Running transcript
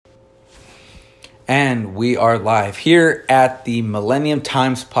And we are live here at the Millennium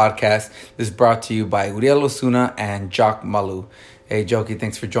Times podcast. This is brought to you by Uriel, Osuna, and Jock Malou. Hey, Jokey,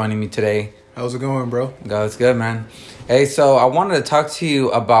 thanks for joining me today. How's it going, bro? It's good, man. Hey, so I wanted to talk to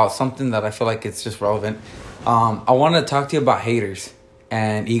you about something that I feel like it's just relevant. I wanted to talk to you about haters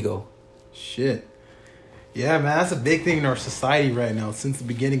and ego. Shit. Yeah, man, that's a big thing in our society right now since the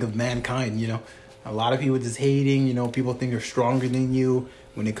beginning of mankind, A lot of people just hating, people think they're stronger than you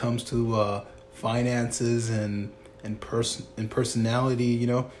when it comes to finances and personality,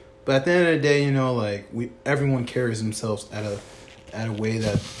 But at the end of the day, everyone carries themselves at a way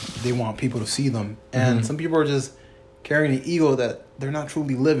that they want people to see them. And some people are just carrying an ego that they're not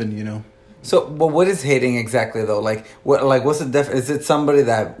truly living, So, but what is hating exactly though? What's the is it somebody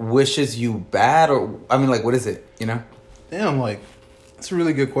that wishes you bad, or what is it? Damn, it's a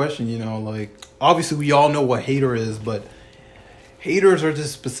really good question. Obviously we all know what hater is, but haters are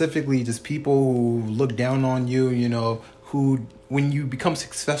just specifically just people who look down on you. Who when you become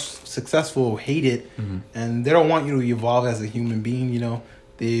successful hate it, and they don't want you to evolve as a human being.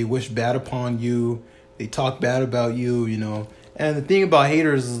 They wish bad upon you. They talk bad about you. And the thing about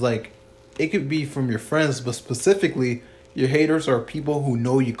haters is it could be from your friends, but specifically, your haters are people who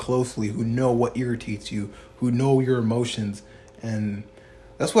know you closely, who know what irritates you, who know your emotions. And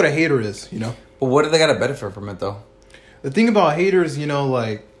that's what a hater is, But what do they got to benefit from it, though? The thing about haters,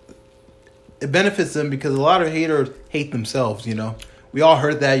 it benefits them because a lot of haters hate themselves, We all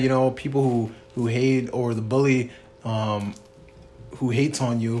heard that, people who hate, or the bully who hates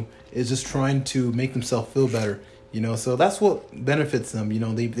on you is just trying to make themselves feel better. So that's what benefits them.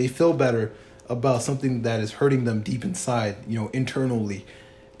 They feel better about something that is hurting them deep inside, internally.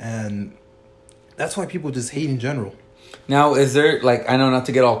 And that's why people just hate in general. Now, is there, I know not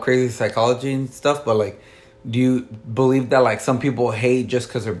to get all crazy psychology and stuff, but, do you believe that, some people hate just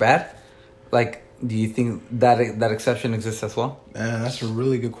because they're bad? Do you think that exception exists as well? Man, that's a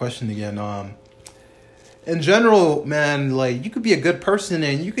really good question again. In general, man, you could be a good person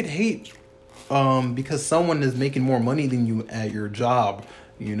and you could hate because someone is making more money than you at your job,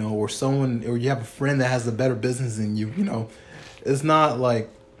 or you have a friend that has a better business than you, It's not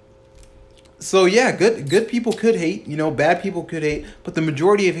so yeah, good people could hate, bad people could hate, but the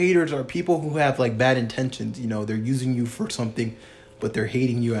majority of haters are people who have bad intentions, they're using you for something, but they're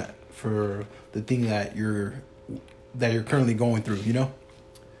hating you for the thing that you're currently going through,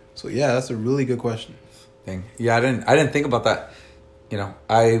 So yeah, that's a really good question. Dang. Yeah, I didn't think about that.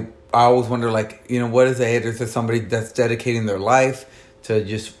 I always wonder, what is a hater? Is it somebody that's dedicating their life to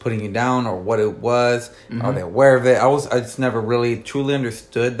just putting you down, or what it was? Are they aware of it? I just never really truly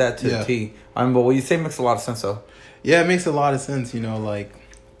understood that to the T. But what you say makes a lot of sense, though. Yeah, it makes a lot of sense.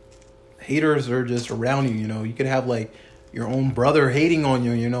 Haters are just around you. You could have your own brother hating on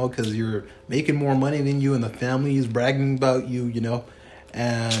you, because you're making more money than you, and the family is bragging about you,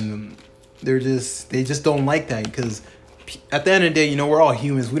 and they just don't like that because at the end of the day, we're all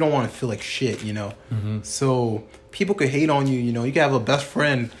humans. We don't want to feel like shit, So people could hate on you, You could have a best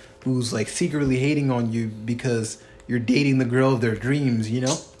friend who's secretly hating on you because you're dating the girl of their dreams,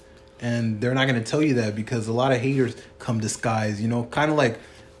 And they're not going to tell you that because a lot of haters come disguised, Kind of like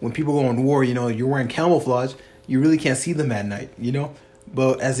when people go on war, you're wearing camouflage. You really can't see them at night,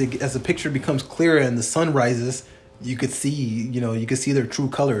 But as the picture becomes clearer and the sun rises, you could see, their true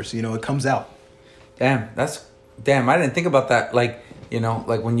colors. It comes out. Damn, I didn't think about that.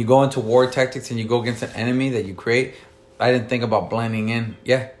 When you go into war tactics and you go against an enemy that you create, I didn't think about blending in.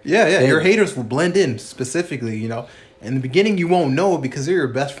 Yeah. Your haters will blend in specifically, In the beginning, you won't know because they're your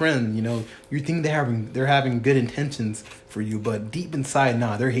best friend, You think they're having good intentions for you, but deep inside,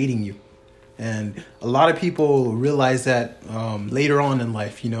 they're hating you. And a lot of people realize that later on in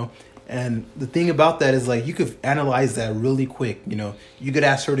life, And the thing about that is you could analyze that really quick, You could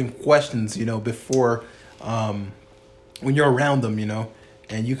ask certain questions, before when you're around them,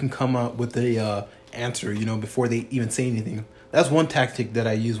 And you can come up with the answer, before they even say anything. That's one tactic that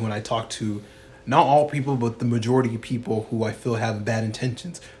I use when I talk to not all people, but the majority of people who I feel have bad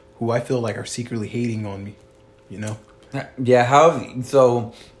intentions, who I feel are secretly hating on me, Yeah,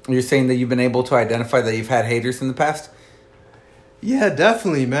 so you're saying that you've been able to identify that you've had haters in the past? Yeah,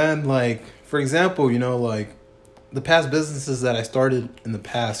 definitely, man. For example, the past businesses that I started in the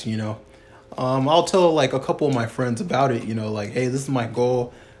past, I'll tell a couple of my friends about it, hey, this is my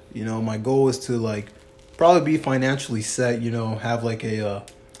goal. My goal is to probably be financially set, have a,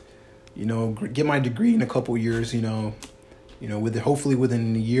 get my degree in a couple of years, hopefully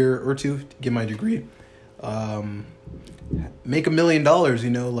within a year or two to get my degree. Make $1 million,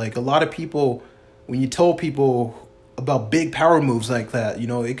 a lot of people, when you tell people about big power moves like that,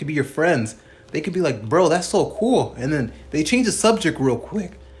 it could be your friends. they could be like, bro, that's so cool. And then they change the subject real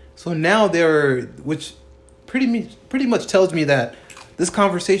quick. So now which pretty much tells me that this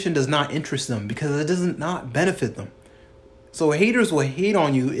conversation does not interest them because it does not benefit them. So haters will hate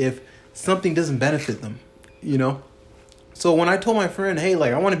on you if something doesn't benefit them, you know? So when I told my friend, hey,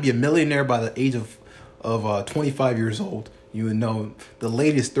 like, I want to be a millionaire by the age of 25 years old, you would know the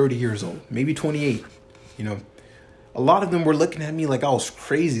latest 30 years old, maybe 28, you know? A lot of them were looking at me like I was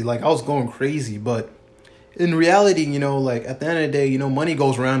crazy, like I was going crazy. But in reality, you know, like at the end of the day, you know, money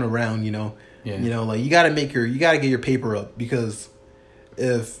goes round and round, you know? Yeah. You know, like you got to get your paper up, because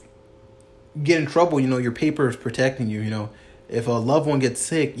if you get in trouble, you know, your paper is protecting you, you know? If a loved one gets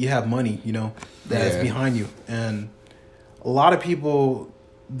sick, you have money, you know, that's behind you. And a lot of people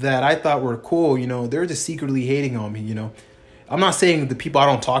that I thought were cool, you know, they're just secretly hating on me, you know. I'm not saying the people I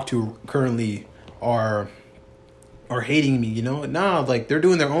don't talk to currently are hating me, you know. Nah, like they're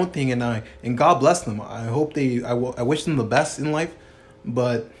doing their own thing, and God bless them. I wish them the best in life,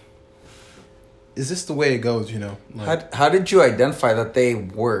 but it's just the way it goes, you know. Like, how did you identify that they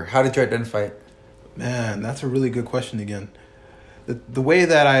were? How did you identify it? Man, that's a really good question again. The way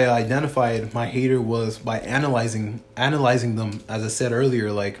that I identified my hater was by analyzing them, as I said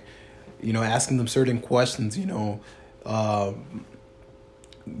earlier, like, you know, asking them certain questions, when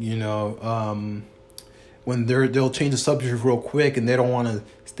they'll change the subject real quick and they don't want to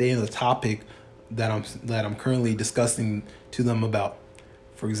stay in the topic that I'm currently discussing to them about.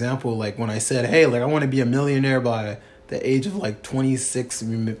 For example, like when I said, hey, like I want to be a millionaire by the age of like 26,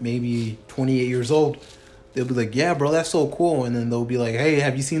 maybe 28 years old. They'll be like, yeah, bro, that's so cool. And then they'll be like, hey,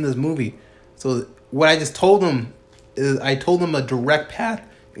 have you seen this movie? So what I just told them is I told them a direct path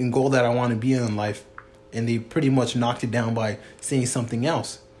and goal that I want to be in life. And they pretty much knocked it down by saying something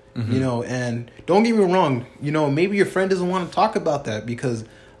else, you know. And don't get me wrong, you know, maybe your friend doesn't want to talk about that because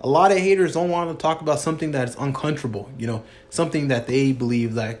a lot of haters don't want to talk about something that's uncomfortable, you know, something that they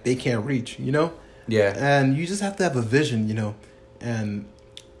believe that they can't reach, you know. Yeah. And you just have to have a vision, you know, and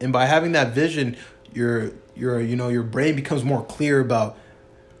by having that vision, your brain becomes more clear about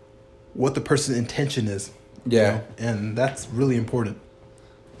what the person's intention is. Yeah. You know? And that's really important.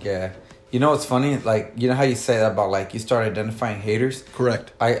 Yeah. You know what's funny? Like, you know how you say that about, like, you start identifying haters?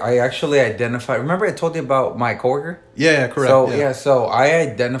 Correct. I actually identified... Remember I told you about my coworker? Yeah, correct. So, so I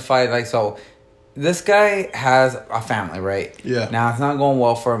identified, like, so this guy has a family, right? Yeah. Now, it's not going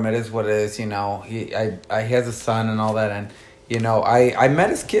well for him. It is what it is, you know. He has a son and all that, and... You know, I met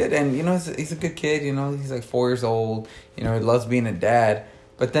his kid, and, you know, he's a good kid, you know. He's like 4 years old. You know, he loves being a dad.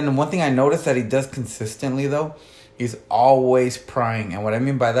 But then the one thing I noticed that he does consistently, though, he's always prying. And what I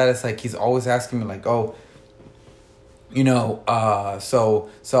mean by that is, like, he's always asking me, like, oh, you know, so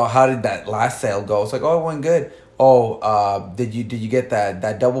how did that last sale go? It's like, oh, it went good. Oh, did you get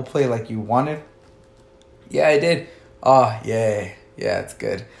that double play like you wanted? Yeah, I did. Oh, yeah, it's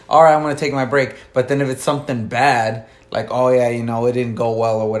good. All right, I'm going to take my break. But then if it's something bad... Like, oh, yeah, you know, it didn't go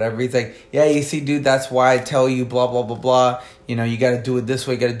well or whatever. He's like, yeah, you see, dude, that's why I tell you blah, blah, blah, blah. You know, you got to do it this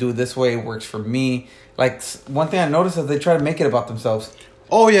way. You got to do it this way. It works for me. Like, one thing I noticed is they try to make it about themselves.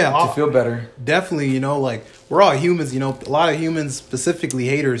 Oh, yeah. To feel better. Definitely, you know, like, we're all humans, you know. A lot of humans, specifically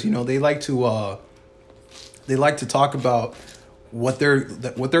haters, you know, they like to talk about what they're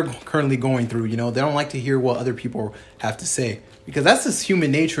currently going through, you know. They don't like to hear what other people have to say. Because that's just human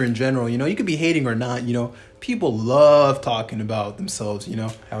nature in general, you know. You could be hating or not, you know. People love talking about themselves, you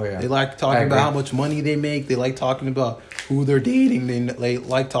know. Oh, yeah. They like talking about how much money they make. They like talking about who they're dating. They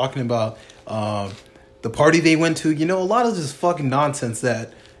like talking about the party they went to. You know, a lot of just fucking nonsense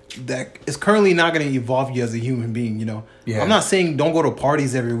that is currently not going to evolve you as a human being, you know. Yeah. I'm not saying don't go to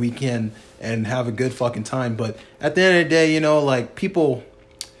parties every weekend and have a good fucking time. But at the end of the day, you know, like, people,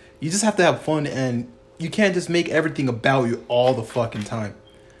 you just have to have fun. And you can't just make everything about you all the fucking time.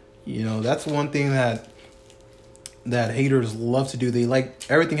 You know, that's one thing that haters love to do. They like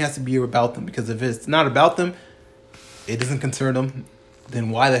everything has to be about them, because if it's not about them, it doesn't concern them, then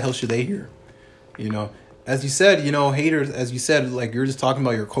why the hell should they hear? You know, as you said, you know, haters, as you said, like, you're just talking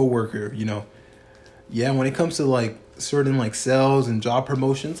about your coworker, you know. Yeah, when it comes to like certain like sales and job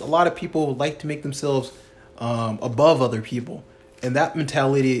promotions, a lot of people like to make themselves above other people, and that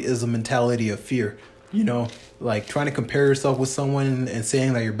mentality is a mentality of fear. You know, like trying to compare yourself with someone and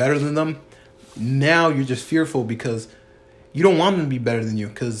saying that you're better than them. Now you're just fearful because you don't want them to be better than you.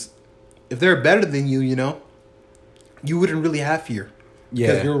 Because if they're better than you, you know, you wouldn't really have fear. Yeah.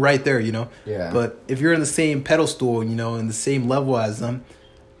 Because you're right there, you know. Yeah. But if you're in the same pedestal, you know, in the same level as them,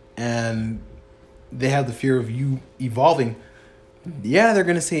 and they have the fear of you evolving, yeah, they're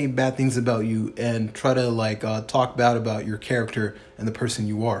going to say bad things about you and try to, like, talk bad about your character and the person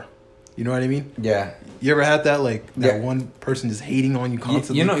you are. You know what I mean? Yeah. You ever had that, like, that one person just hating on you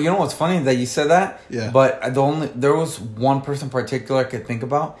constantly? You know what's funny that you said that? Yeah. But there was one person in particular I could think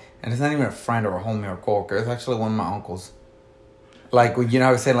about, and it's not even a friend or a homie or a coworker. It's actually one of my uncles. Like, you know how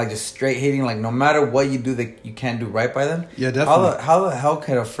I was saying, like, just straight hating, like, no matter what you do, that you can't do right by them. Yeah, definitely. How the hell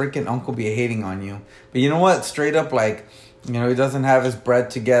could a freaking uncle be hating on you? But you know what? Straight up, like, you know, he doesn't have his bread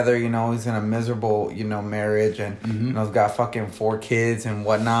together. You know, he's in a miserable, you know, marriage, and you know, he's got fucking 4 kids and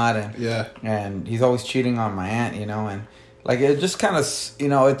whatnot, and and he's always cheating on my aunt. You know, and like it just kind of, you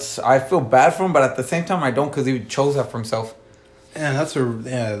know, I feel bad for him, but at the same time I don't, because he chose that for himself. And that's really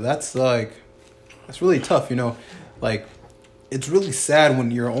tough. You know, like it's really sad when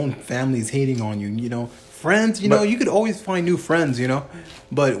your own family's hating on you. You know, friends. You know, you could always find new friends. You know,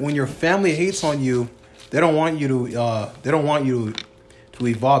 but when your family hates on you, they don't want you to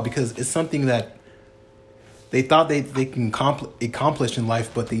evolve, because it's something that they thought they can accomplish in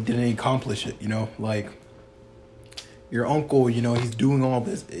life, but they didn't accomplish it. You know, like your uncle, you know, he's doing all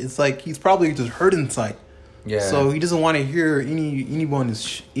this. It's like he's probably just hurt inside. Yeah. So he doesn't want to hear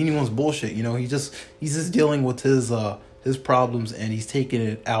anyone's bullshit. You know, he's just dealing with his problems, and he's taking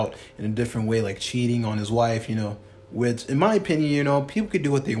it out in a different way, like cheating on his wife. You know, which in my opinion, you know, people could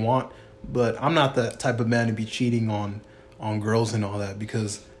do what they want. But I'm not that type of man to be cheating on girls and all that,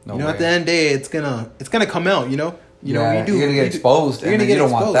 because you know, at the end of the day, it's gonna come out. You know, you're gonna get exposed, and you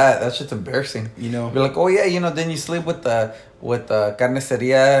don't want that. That's just embarrassing. You know, you're like, oh yeah, you know, then you sleep with the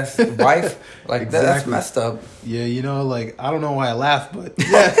carniceria's wife. Like exactly. That's messed up. Yeah, you know, like I don't know why I laugh, but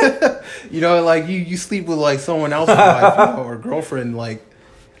yeah, you know, like you sleep with like someone else's wife, you know, or girlfriend. Like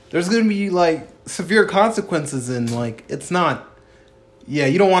there's gonna be like severe consequences, and like it's not. Yeah,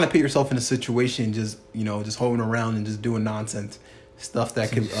 you don't want to put yourself in a situation just hovering around and just doing nonsense stuff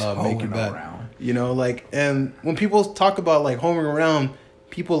that could make you bad. Around. You know, like, and when people talk about like hovering around,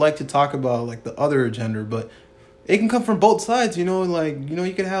 people like to talk about like the other gender, but it can come from both sides. You know, like, you know,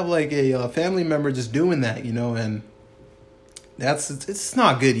 you could have like a family member just doing that. You know, and it's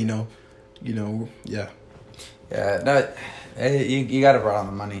not good. You know, yeah. Yeah, no, you got it right on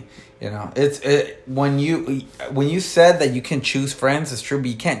the money. You know, when you said that you can choose friends, it's true, but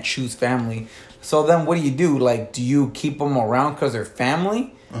you can't choose family. So then, what do? Like, do you keep them around because they're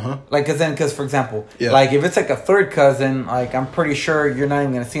family? Like, because for example, like if it's like a third cousin, like I'm pretty sure you're not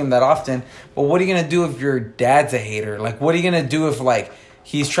even gonna see him that often. But what are you gonna do if your dad's a hater? Like, what are you gonna do if like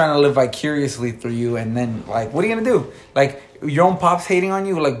he's trying to live vicariously through you, and then like what are you gonna do? Like your own pop's hating on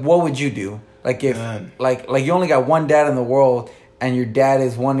you. Like, what would you do? Like if like you only got one dad in the world, and your dad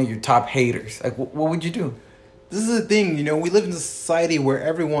is one of your top haters. Like, what would you do? This is the thing, you know, we live in a society where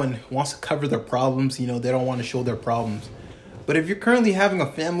everyone wants to cover their problems. You know, they don't want to show their problems. But if you're currently having a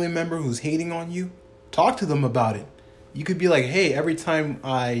family member who's hating on you, talk to them about it. You could be like, hey, every time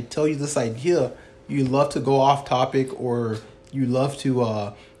I tell you this idea, you love to go off topic, or you love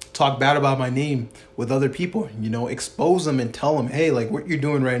to talk bad about my name with other people. You know, expose them and tell them, hey, like what you're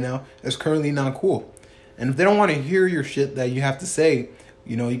doing right now is currently not cool. And if they don't want to hear your shit that you have to say,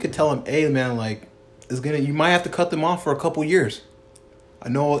 you know, you could tell them, hey, man, like, you might have to cut them off for a couple years. I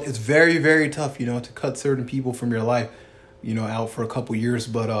know it's very, very tough, you know, to cut certain people from your life, you know, out for a couple years.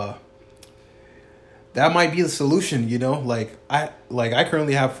 But that might be the solution, you know. Like I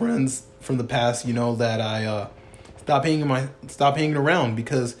currently have friends from the past, you know, that I stopped hanging around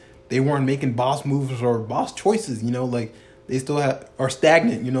because they weren't making boss moves or boss choices, you know. Like they still are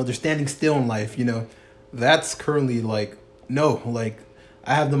stagnant, you know. They're standing still in life, you know. That's currently like, no, like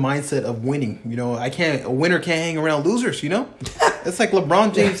I have the mindset of winning. You know, a winner can't hang around losers, you know? It's like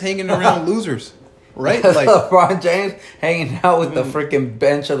LeBron James hanging around losers, right? Like LeBron James hanging out with the freaking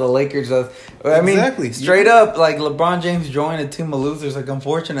bench of the Lakers. I mean, exactly. Straight up, like LeBron James joined a team of losers. Like,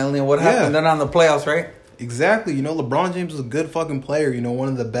 unfortunately, what happened? They're not in the playoffs, right? Exactly. You know, LeBron James is a good fucking player. You know, one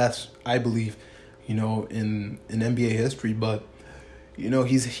of the best, I believe, you know, in NBA history. But you know,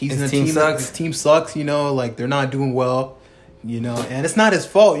 he's in a team. His team sucks. You know, like they're not doing well. You know, and it's not his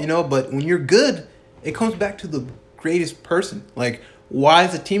fault. You know, but when you're good, it comes back to the greatest person. Like, why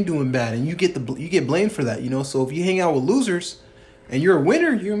is the team doing bad? And you get blamed for that. You know, so if you hang out with losers, and you're a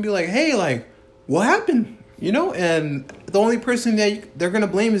winner, you're gonna be like, hey, like, what happened? You know, and the only person that they're gonna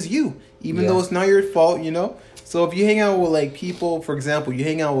blame is you, even though it's not your fault. You know, so if you hang out with like people, for example, you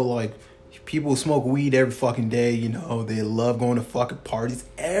hang out with like people who smoke weed every fucking day, you know, they love going to fucking parties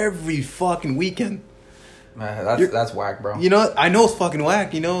every fucking weekend. Man, that's whack, bro. You know, I know it's fucking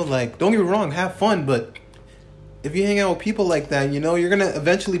whack, you know, like, don't get me wrong, have fun, but if you hang out with people like that, you know, you're going to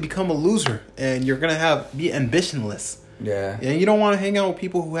eventually become a loser, and you're going to be ambitionless. Yeah. And you don't want to hang out with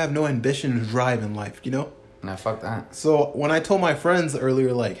people who have no ambition and drive in life, you know? Nah, fuck that. So when I told my friends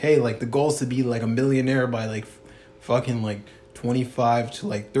earlier, like, hey, like the goal is to be like a millionaire by like fucking like 25 to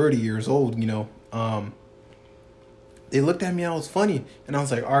like 30 years old, you know, they looked at me, I was funny, and I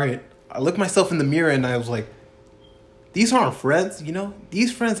was like, all right. I looked myself in the mirror and I was like, these aren't friends, you know?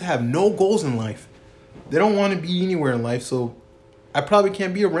 These friends have no goals in life. They don't want to be anywhere in life, so I probably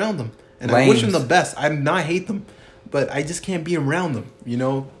can't be around them. And I wish them the best. I do not hate them, but I just can't be around them, you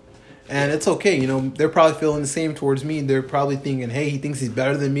know? And it's okay, you know? They're probably feeling the same towards me. They're probably thinking, hey, he thinks he's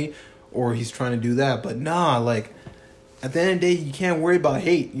better than me, or he's trying to do that. But nah, like, at the end of the day, you can't worry about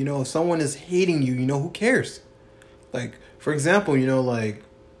hate. You know, if someone is hating you, you know, who cares? Like, for example, you know, like,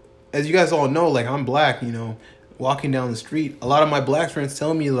 as you guys all know, like, I'm black, you know, walking down the street. A lot of my black friends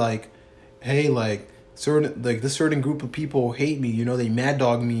tell me, like, hey, like, this certain group of people hate me, you know, they mad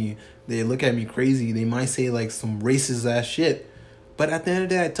dog me, they look at me crazy, they might say, like, some racist ass shit. But at the end of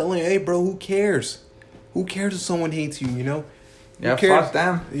the day, I tell them, hey, bro, who cares? Who cares if someone hates you, you know? Yeah, fuck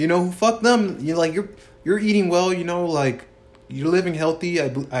them. You know, fuck them. You're like, you're eating well, you know, like, you're living healthy.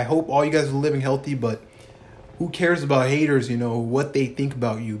 I hope all you guys are living healthy, but who cares about haters, you know, what they think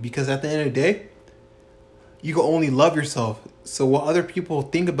about you? Because at the end of the day, you can only love yourself. So what other people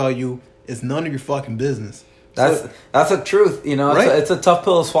think about you is none of your fucking business. That's the truth, you know. Right? It's a tough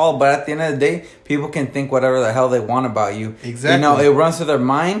pill to swallow, but at the end of the day, people can think whatever the hell they want about you. Exactly. You know, it runs through their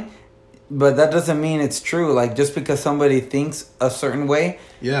mind, but that doesn't mean it's true. Like, just because somebody thinks a certain way,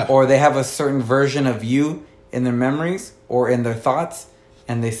 yeah, or they have a certain version of you in their memories or in their thoughts,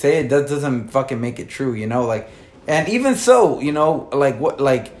 and they say it, that doesn't fucking make it true, you know. Like, and even so, you know, like what,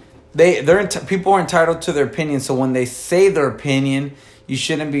 like people are entitled to their opinion. So when they say their opinion, you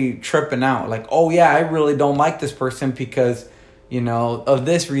shouldn't be tripping out. Like, oh yeah, I really don't like this person because, you know, of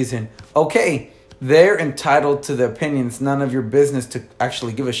this reason. Okay, they're entitled to their opinions. None of your business to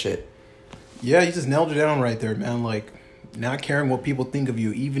actually give a shit. Yeah, you just nailed it down right there, man. Like, not caring what people think of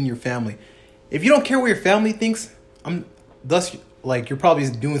you, even your family. If you don't care what your family thinks, like, you're probably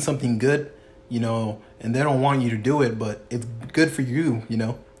doing something good, you know, and they don't want you to do it, but it's good for you, you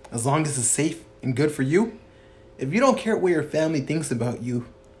know, as long as it's safe and good for you. If you don't care what your family thinks about you,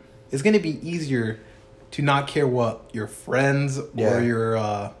 it's going to be easier to not care what your friends or your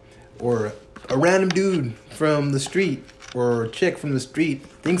or a random dude from the street or a chick from the street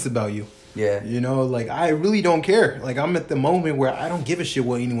thinks about you. Yeah. You know, like, I really don't care. Like, I'm at the moment where I don't give a shit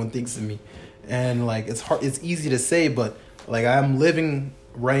what anyone thinks of me. And, like, it's easy to say, but, like, I'm living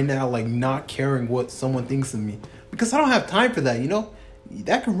right now, like, not caring what someone thinks of me. Because I don't have time for that, you know?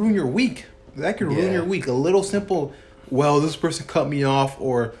 That could ruin your week. That could ruin your week. A little simple, well, this person cut me off,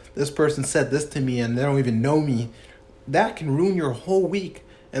 or this person said this to me and they don't even know me. That can ruin your whole week.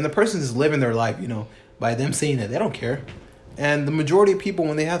 And the person is living their life, you know, by them saying that. They don't care. And the majority of people,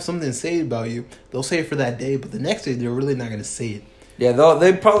 when they have something to say about you, they'll say it for that day, but the next day, they're really not going to say it. Yeah,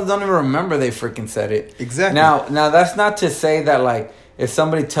 they probably don't even remember they freaking said it. Exactly. Now that's not to say that, like, if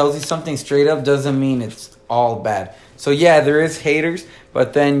somebody tells you something straight up, doesn't mean it's all bad. So yeah, there is haters,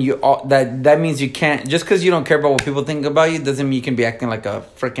 but then that means you can't, just because you don't care about what people think about you, doesn't mean you can be acting like a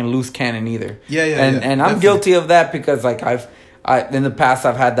freaking loose cannon either. Yeah. And I'm guilty of that, because like in the past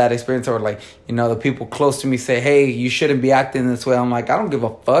I've had that experience where, like, you know, the people close to me say, hey, you shouldn't be acting this way. I'm like, I don't give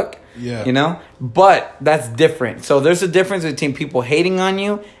a fuck. Yeah. You know? But that's different. So there's a difference between people hating on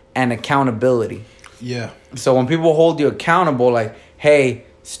you and accountability. Yeah. So when people hold you accountable, like, hey,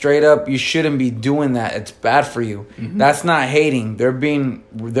 straight up, you shouldn't be doing that. It's bad for you. Mm-hmm. That's not hating. They're getting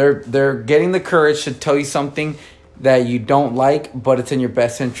the courage to tell you something that you don't like, but it's in your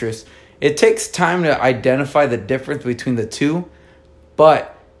best interest. It takes time to identify the difference between the two,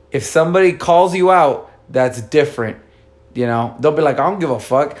 but if somebody calls you out, that's different. You know, they'll be like, I don't give a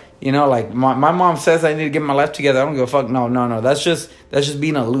fuck. You know, like, my mom says I need to get my life together. I don't give a fuck. No. That's just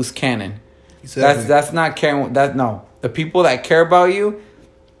being a loose cannon. Exactly. That's not caring. The people that care about you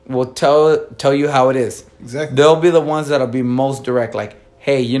will tell you how it is. Exactly. They'll be the ones that'll be most direct. Like,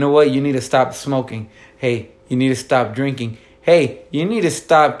 hey, you know what? You need to stop smoking. Hey, you need to stop drinking. Hey, you need to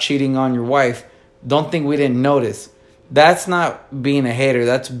stop cheating on your wife. Don't think we didn't notice. That's not being a hater.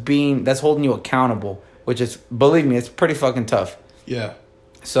 That's holding you accountable, which is, believe me, it's pretty fucking tough. Yeah.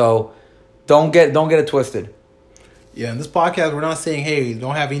 So don't get it twisted. Yeah, in this podcast, we're not saying, hey,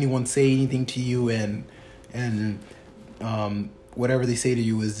 don't have anyone say anything to you and whatever they say to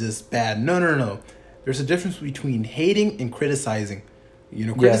you is just bad. No. There's a difference between hating and criticizing. You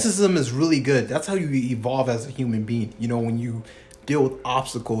know, criticism is really good. That's how you evolve as a human being. You know, when you deal with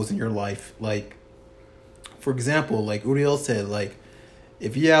obstacles in your life. Like, for example, like Uriel said, like,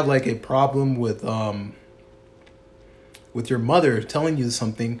 if you have, like, a problem with your mother telling you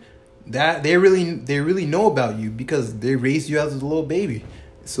something, that they really know about you because they raised you as a little baby.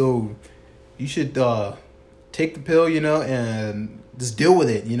 So you should take the pill, and just deal with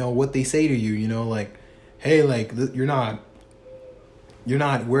it. What they say to you, like, hey, like you're not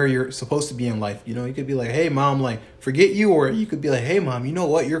where you're supposed to be in life. You could be like, hey mom, like forget you, or you could be like, hey mom, you know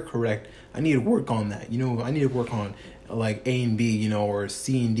what, you're correct. I need to work on that. I need to work on like A and B, or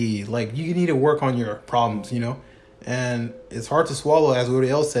C and D. Like you need to work on your problems, And it's hard to swallow, as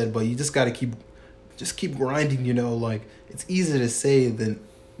Uriel said, but you just got to keep grinding, Like it's easier to say than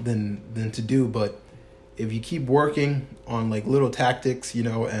to do, but if you keep working on like little tactics,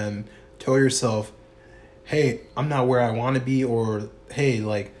 and tell yourself, hey, I'm not where I want to be, or hey,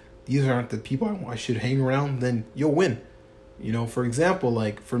 like these aren't the people I should hang around, then you'll win. For example,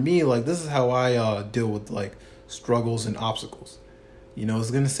 like for me, like this is how I deal with like struggles and obstacles.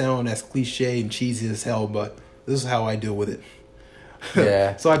 It's gonna sound as cliche and cheesy as hell, but this is how I deal with it.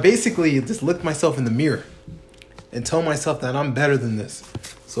 Yeah. So I basically just look myself in the mirror and tell myself that I'm better than this.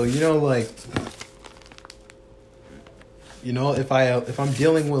 So like, if I'm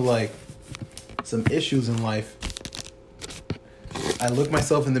dealing with like some issues in life, I look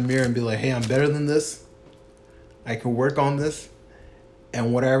myself in the mirror and be like, hey, I'm better than this. I can work on this.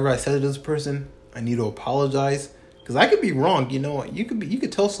 And whatever I said to this person, I need to apologize. Because I could be wrong, You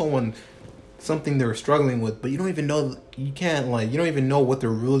could tell someone something they're struggling with, but you don't even know, you don't even know what they're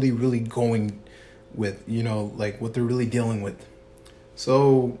really, really going with, like what they're really dealing with.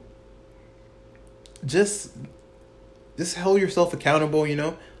 So just hold yourself accountable,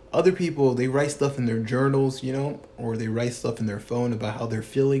 Other people, they write stuff in their journals, or they write stuff in their phone about how they're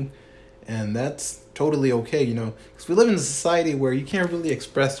feeling. And that's totally okay, Because we live in a society where you can't really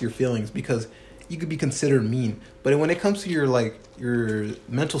express your feelings because you could be considered mean. But when it comes to your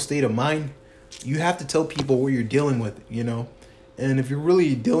mental state of mind, you have to tell people what you're dealing with, And if you're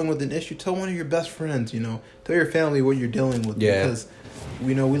really dealing with an issue, tell one of your best friends, Tell your family what you're dealing with. Yeah. Because,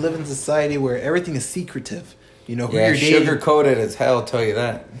 we live in a society where everything is secretive. Who you're dating. Sugar-coated as hell, I'll tell you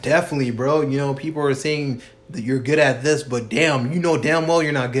that. Definitely, bro. People are saying that you're good at this, but damn damn well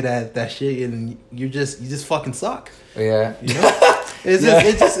you're not good at that shit, and you just fucking suck. Yeah.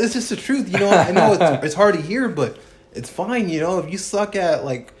 It's just the truth. I know it's hard to hear, but it's fine. If you suck at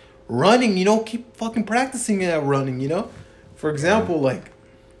like running, keep fucking practicing at running. For example, like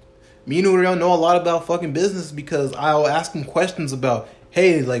me and Uriel know a lot about fucking business because I'll ask him questions about,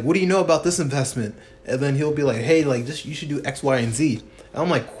 hey, like what do you know about this investment? And then he'll be like, hey, like just you should do X, Y, and Z. And I'm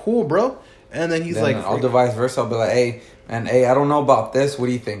like, cool, bro. And then he's like, I'll do vice versa. I'll be like, hey, man, I don't know about this. What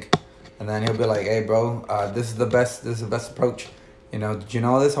do you think? And then he'll be like, hey, bro, this is the best approach. Did you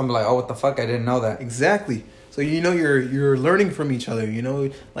know this? I'm like, oh, what the fuck? I didn't know that. Exactly. So you're learning from each other.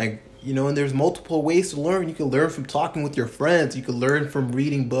 And there's multiple ways to learn. You can learn from talking with your friends. You can learn from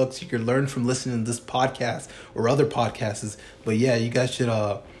reading books. You can learn from listening to this podcast or other podcasts. But yeah, you guys should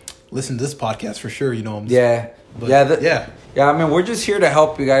listen to this podcast for sure. Yeah. I mean, we're just here to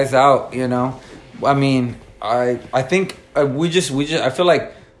help you guys out. I mean, I think we just I feel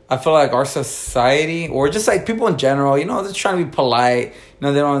like our society, or just like people in general, they're trying to be polite.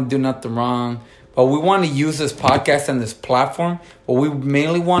 They don't want to do nothing wrong. But we want to use this podcast and this platform. What we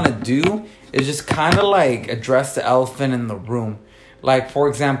mainly want to do is just kind of like address the elephant in the room. Like, for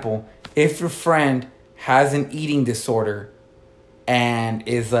example, if your friend has an eating disorder and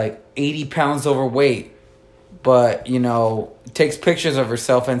is like 80 pounds overweight, but, takes pictures of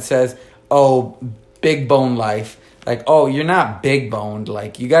herself and says, oh, big bone life. Like, oh, you're not big boned.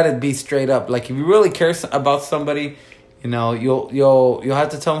 Like, you got to be straight up. Like, if you really care about somebody, you'll have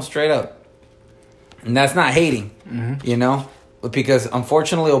to tell them straight up. And that's not hating, because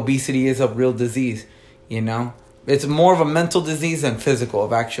unfortunately obesity is a real disease, It's more of a mental disease than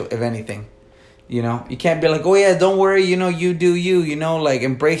physical, if anything. You can't be like, oh yeah, don't worry, you do you, like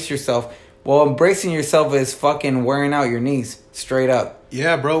embrace yourself. Well, embracing yourself is fucking wearing out your knees, straight up.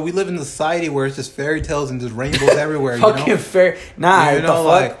 Yeah, bro, we live in a society where it's just fairy tales and just rainbows everywhere, Fucking fair. Nah, the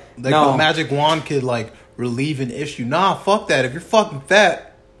fuck? Like no. a magic wand could like relieve an issue. Nah, fuck that. If you're fucking fat,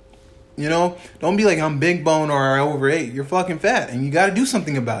 don't be like, I'm big bone or I overate. You're fucking fat and you got to do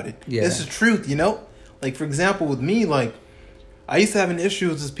something about it. Yeah. This is truth, Like, for example, with me, like, I used to have an issue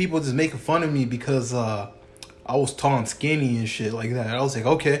with just people just making fun of me because I was tall and skinny and shit like that. I was like,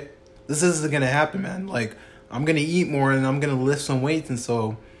 okay, this isn't going to happen, man. Like, I'm going to eat more and I'm going to lift some weights, and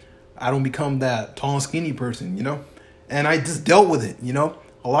so I don't become that tall and skinny person, And I just dealt with it,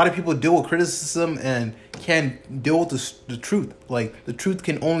 A lot of people deal with criticism and can't deal with the truth. Like, the truth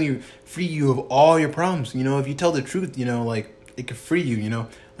can only free you of all your problems. If you tell the truth, like, it can free you,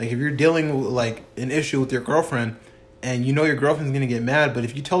 Like, if you're dealing with, like, an issue with your girlfriend and you know your girlfriend's gonna get mad, but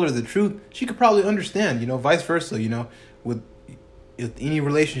if you tell her the truth, she could probably understand. Vice versa. With any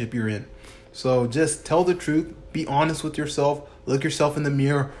relationship you're in. So just tell the truth. Be honest with yourself. Look yourself in the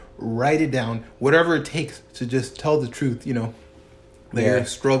mirror. Write it down. Whatever it takes to just tell the truth. That you're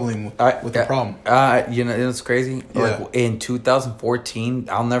struggling with the problem. It's crazy. Yeah. Like in 2014,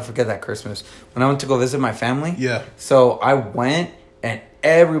 I'll never forget that Christmas when I went to go visit my family. Yeah. So I went and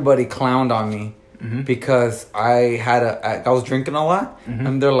everybody clowned on me. Mm-hmm. Because I was drinking a lot, mm-hmm.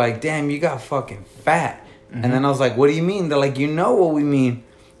 and they're like, "Damn, you got fucking fat." Mm-hmm. And then I was like, "What do you mean?" They're like, "You know what we mean?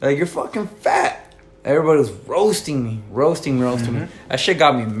 They're like, you're fucking fat." Everybody was roasting me. Mm-hmm. That shit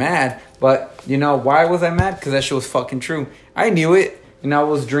got me mad. But why was I mad? Because that shit was fucking true. I knew it. I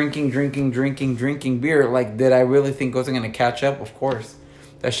was drinking beer. Like, did I really think I wasn't gonna catch up? Of course.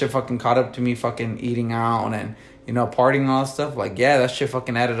 That shit fucking caught up to me. Fucking eating out and partying and all that stuff. Like, yeah, that shit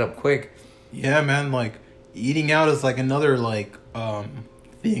fucking added up quick. Yeah, man, like eating out is like another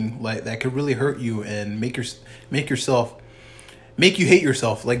thing like that could really hurt you and make you hate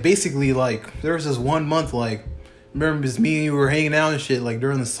yourself. Like basically, like there was this 1 month, like remember just me and you were hanging out and shit like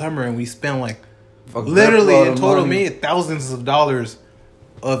during the summer, and we spent like literally in total made thousands of dollars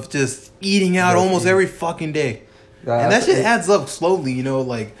of just eating out almost every fucking day. And that shit adds up slowly,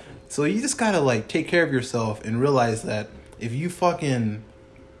 like so you just gotta like take care of yourself and realize that if you fucking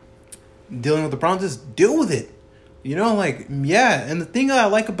dealing with the problem, just deal with it. And the thing that I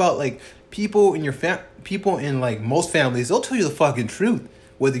like about like people in people in like most families, they'll tell you the fucking truth,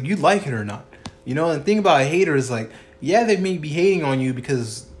 whether you like it or not. And the thing about a hater is like, yeah, they may be hating on you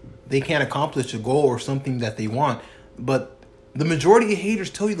because they can't accomplish a goal or something that they want, but the majority of haters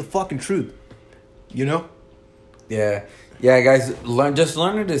tell you the fucking truth. Yeah, guys, learn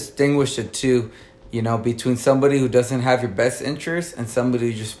to distinguish the two. Between somebody who doesn't have your best interest and somebody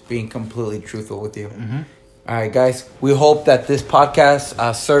who's just being completely truthful with you. Mm-hmm. All right, guys. We hope that this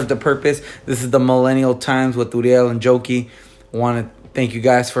podcast served a purpose. This is the Millennial Times with Uriel and Jokey. I want to thank you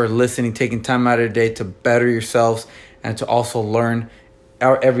guys for listening, taking time out of your day to better yourselves and to also learn.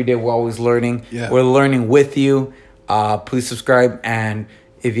 Every day we're always learning. Yeah. We're learning with you. Please subscribe. And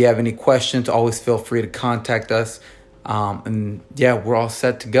if you have any questions, always feel free to contact us. We're all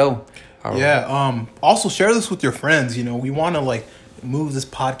set to go. Yeah. Also share this with your friends. We want to like move this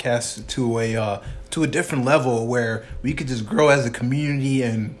podcast to a different level where we could just grow as a community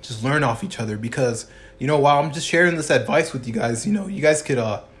and just learn off each other. Because while I'm just sharing this advice with you guys, you guys could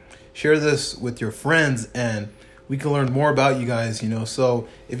share this with your friends and we can learn more about you guys. So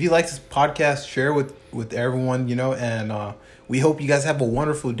if you like this podcast, share with everyone. And we hope you guys have a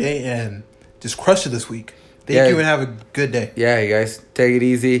wonderful day and just crush it this week. Thank you and have a good day. Yeah, you guys take it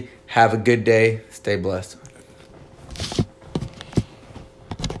easy. Have a good day. Stay blessed.